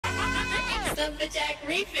Lumberjack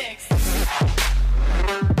Remix.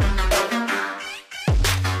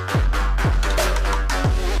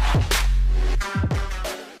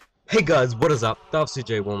 Hey guys, what is up?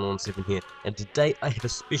 DarthCJ117 here, and today I have a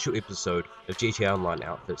special episode of GTA Online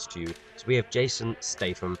outfits to you. So we have Jason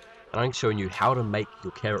Statham, and I'm showing you how to make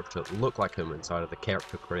your character look like him inside of the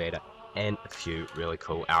character creator, and a few really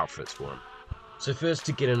cool outfits for him. So first,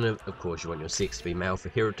 to get in, of course, you want your sex to be male for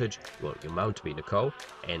heritage, you want your mum to be Nicole,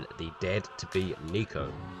 and the dad to be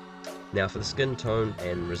Nico. Now for the skin tone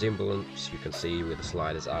and resemblance, you can see where the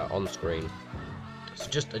sliders are on screen, so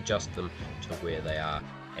just adjust them to where they are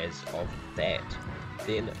as of that.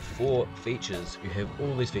 Then for features, you have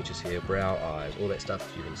all these features here, brow, eyes, all that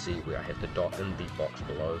stuff. You can see where I have the dot in the box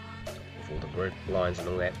below with all the grid lines and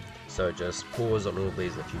all that. So just pause on all of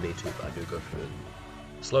these if you need to, but I do go through it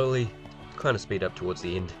slowly, kind of speed up towards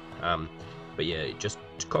the end. But yeah, just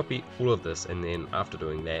copy all of this, and then after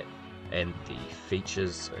doing that and the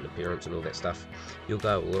features and appearance and all that stuff, you'll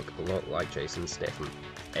go look a lot like Jason Statham.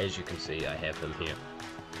 As you can see, I have him here.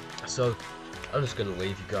 So I'm just going to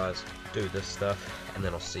leave you guys do this stuff, and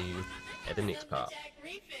then I'll see you at the next part.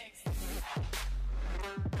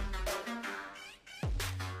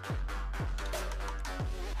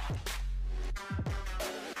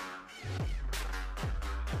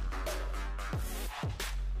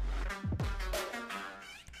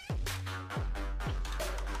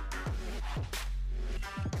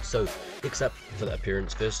 So next up for the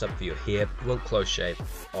appearance, first up for your hair, you want close shave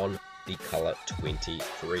on the color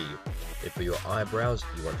 23. And for your eyebrows,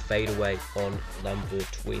 you want fade away on number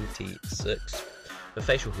 26. For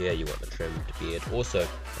facial hair, you want the trimmed beard also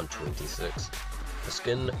on 26. For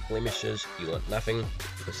skin blemishes, you want nothing.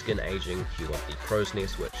 For skin aging, you want the crow's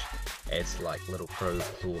nest, which adds like little crow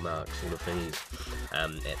claw marks sort of thingies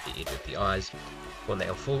at the edge of the eyes. You want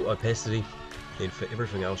that full opacity. Then for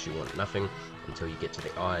everything else, you want nothing until you get to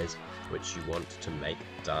the eyes, which you want to make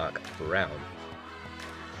dark brown.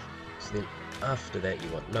 So then after that, you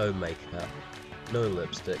want no makeup, no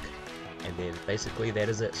lipstick, and then basically that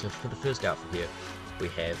is it. So for the first outfit here, we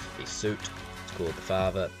have the suit, it's called the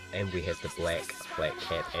father, and we have the black flat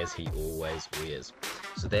cap as he always wears.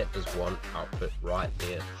 So that is one outfit right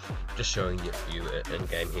there, just showing you it in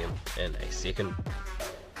game here in a second.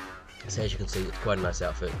 So as you can see, it's quite a nice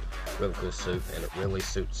outfit, really cool suit, and it really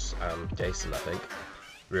suits Jason, I think.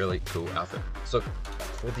 Really cool outfit. So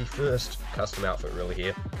for the first custom outfit really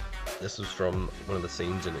here, this was from one of the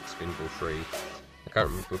scenes in Expendable 3. I can't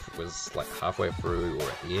remember if it was like halfway through or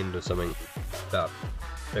at the end or something, but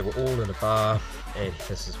they were all in a bar, and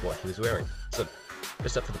this is what he was wearing. So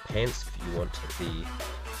first up for the pants, if you want the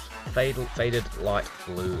faded light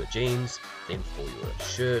blue jeans, then for your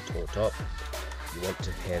shirt or top, you want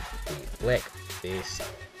to have the black vest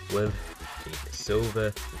with the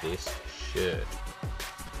silver vest shirt.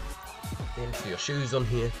 Then for your shoes on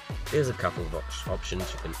here, there's a couple of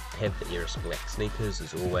options. You can have the Eris black sneakers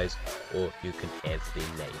as always, or you can have the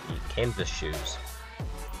navy canvas shoes.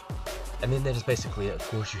 And then that is basically it. Of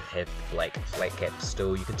course, you have the black flat cap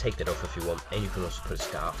still. You can take that off if you want, and you can also put a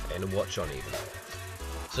scarf and a watch on even.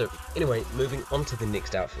 So anyway, moving on to the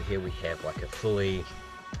next outfit here, we have like a fully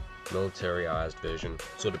militarized version,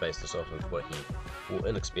 sort of based this off of what he wore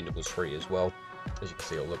in Expendables 3 as well. As you can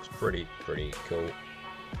see, it looks pretty cool.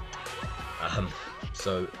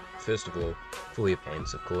 So first of all, for your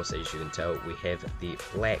pants, of course, as you can tell, we have the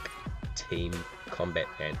black team combat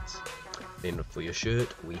pants. Then for your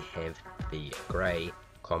shirt, we have the grey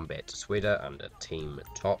combat sweater under team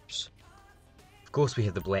tops. Of course, we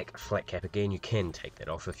have the black flat cap again. You can take that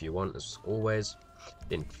off if you want, as always.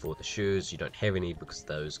 Then for the shoes, you don't have any because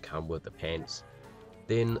those come with the pants.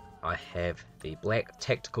 Then I have the black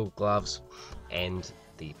tactical gloves and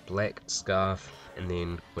the black scarf, and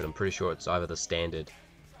then, but I'm pretty sure it's either the standard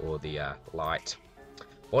or the light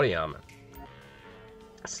body armor.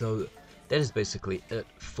 So that is basically it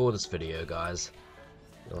for this video, guys.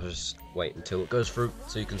 I'll just wait until it goes through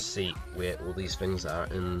so you can see where all these things are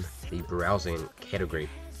in the browsing category.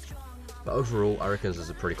 But overall, I reckon this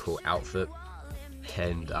is a pretty cool outfit.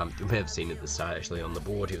 And you may have seen it at the start actually on the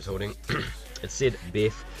board he was holding. It said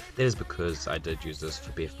Beth. That is because I did use this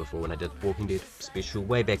for Beth before when I did Walking Dead special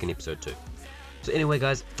way back in episode 2. So anyway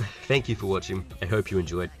guys, thank you for watching. I hope you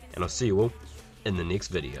enjoyed, and I'll see you all in the next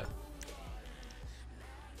video.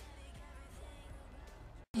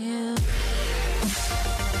 Yeah.